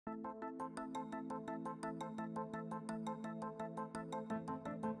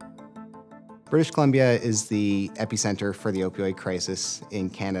British Columbia is the epicenter for the opioid crisis in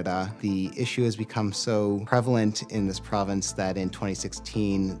Canada. The issue has become so prevalent in this province that in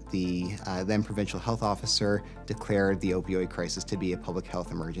 2016, the then provincial health officer declared the opioid crisis to be a public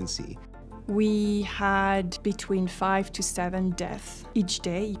health emergency. We had between 5 to 7 deaths each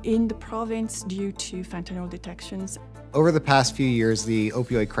day in the province due to fentanyl detections. Over the past few years, the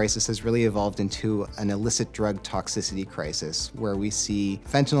opioid crisis has really evolved into an illicit drug toxicity crisis, where we see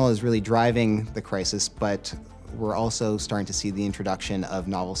fentanyl is really driving the crisis, but we're also starting to see the introduction of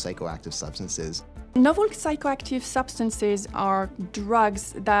novel psychoactive substances. Novel psychoactive substances are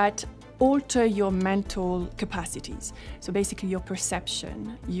drugs that alter your mental capacities. So basically your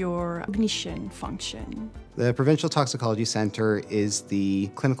perception, your cognition function. The Provincial Toxicology Centre is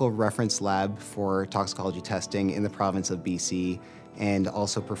the clinical reference lab for toxicology testing in the province of BC and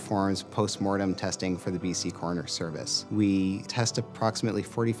also performs post-mortem testing for the BC Coroner Service. We test approximately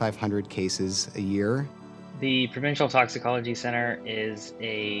 4,500 cases a year. The Provincial Toxicology Centre is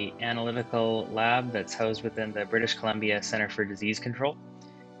an analytical lab that's housed within the British Columbia Centre for Disease Control.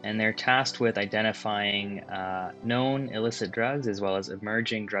 And they're tasked with identifying known illicit drugs as well as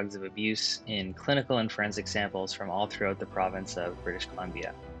emerging drugs of abuse in clinical and forensic samples from all throughout the province of British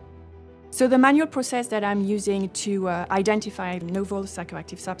Columbia. So the manual process that I'm using to identify novel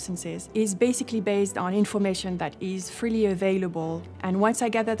psychoactive substances is basically based on information that is freely available. And once I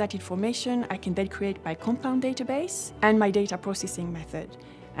gather that information, I can then create my compound database and my data processing method.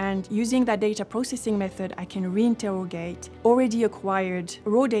 And using that data processing method, I can reinterrogate already acquired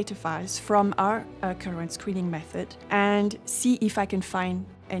raw data files from our current screening method and see if I can find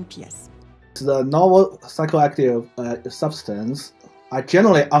NPS. The novel psychoactive substances are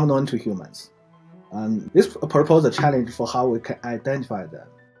generally unknown to humans. And this poses a challenge for how we can identify them.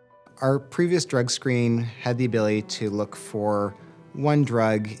 Our previous drug screen had the ability to look for one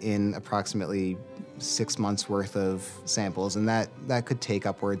drug in approximately 6 months worth of samples, and that could take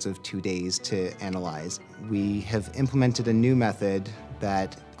upwards of 2 days to analyze. We have implemented a new method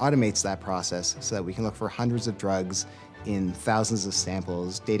that automates that process so that we can look for hundreds of drugs in thousands of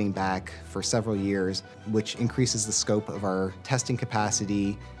samples dating back for several years, which increases the scope of our testing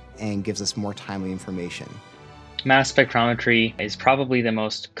capacity and gives us more timely information. Mass spectrometry is probably the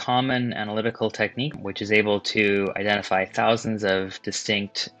most common analytical technique, which is able to identify thousands of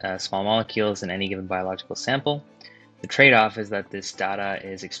distinct small molecules in any given biological sample. The trade-off is that this data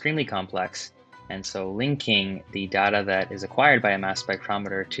is extremely complex, and so linking the data that is acquired by a mass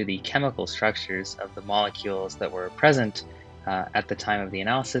spectrometer to the chemical structures of the molecules that were present at the time of the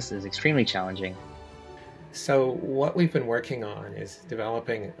analysis is extremely challenging. So what we've been working on is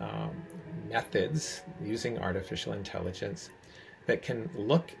developing methods using artificial intelligence that can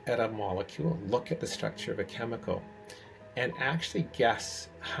look at a molecule, look at the structure of a chemical, and actually guess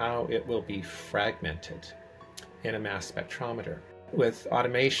how it will be fragmented in a mass spectrometer. With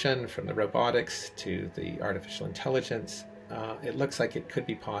automation, from the robotics to the artificial intelligence, it looks like it could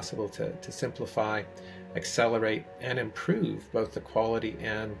be possible to simplify, accelerate, and improve both the quality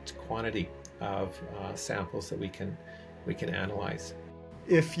and quantity of samples that we can analyze.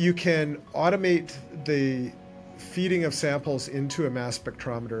 If you can automate the feeding of samples into a mass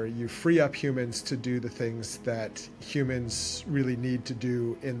spectrometer, you free up humans to do the things that humans really need to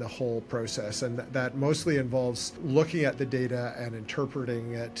do in the whole process. And that mostly involves looking at the data and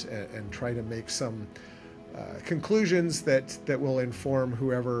interpreting it and trying to make some conclusions that will inform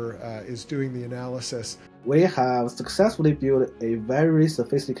whoever is doing the analysis. We have successfully built a very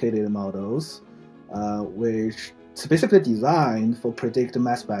sophisticated models which specifically designed for predictive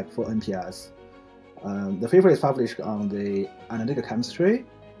mass spec for NPS. The paper is published on the analytical chemistry,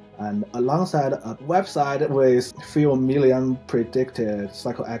 and alongside a website with few million predicted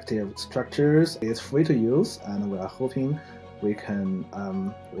psychoactive structures, it's free to use, and we are hoping we can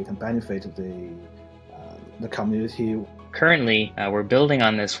benefit the community. Currently, we're building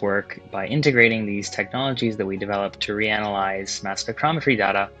on this work by integrating these technologies that we developed to reanalyze mass spectrometry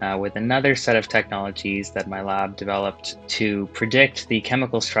data with another set of technologies that my lab developed to predict the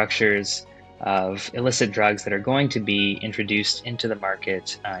chemical structures of illicit drugs that are going to be introduced into the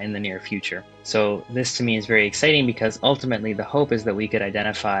market in the near future. So this to me is very exciting because ultimately the hope is that we could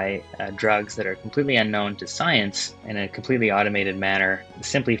identify drugs that are completely unknown to science in a completely automated manner,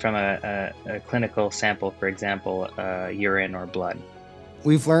 simply from a clinical sample, for example, urine or blood.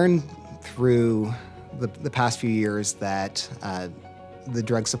 We've learned through the past few years that the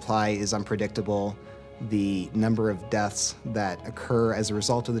drug supply is unpredictable, The number of deaths that occur as a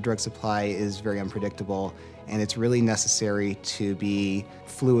result of the drug supply is very unpredictable, and it's really necessary to be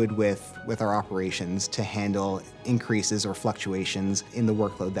fluid with our operations to handle increases or fluctuations in the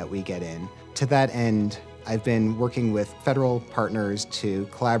workload that we get in. To that end, I've been working with federal partners to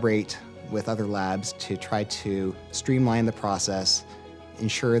collaborate with other labs to try to streamline the process,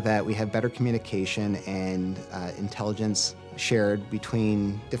 ensure that we have better communication and intelligence shared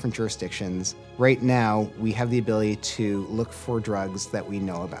between different jurisdictions. Right now, we have the ability to look for drugs that we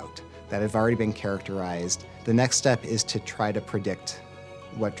know about, that have already been characterized. The next step is to try to predict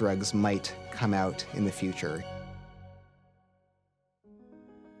what drugs might come out in the future.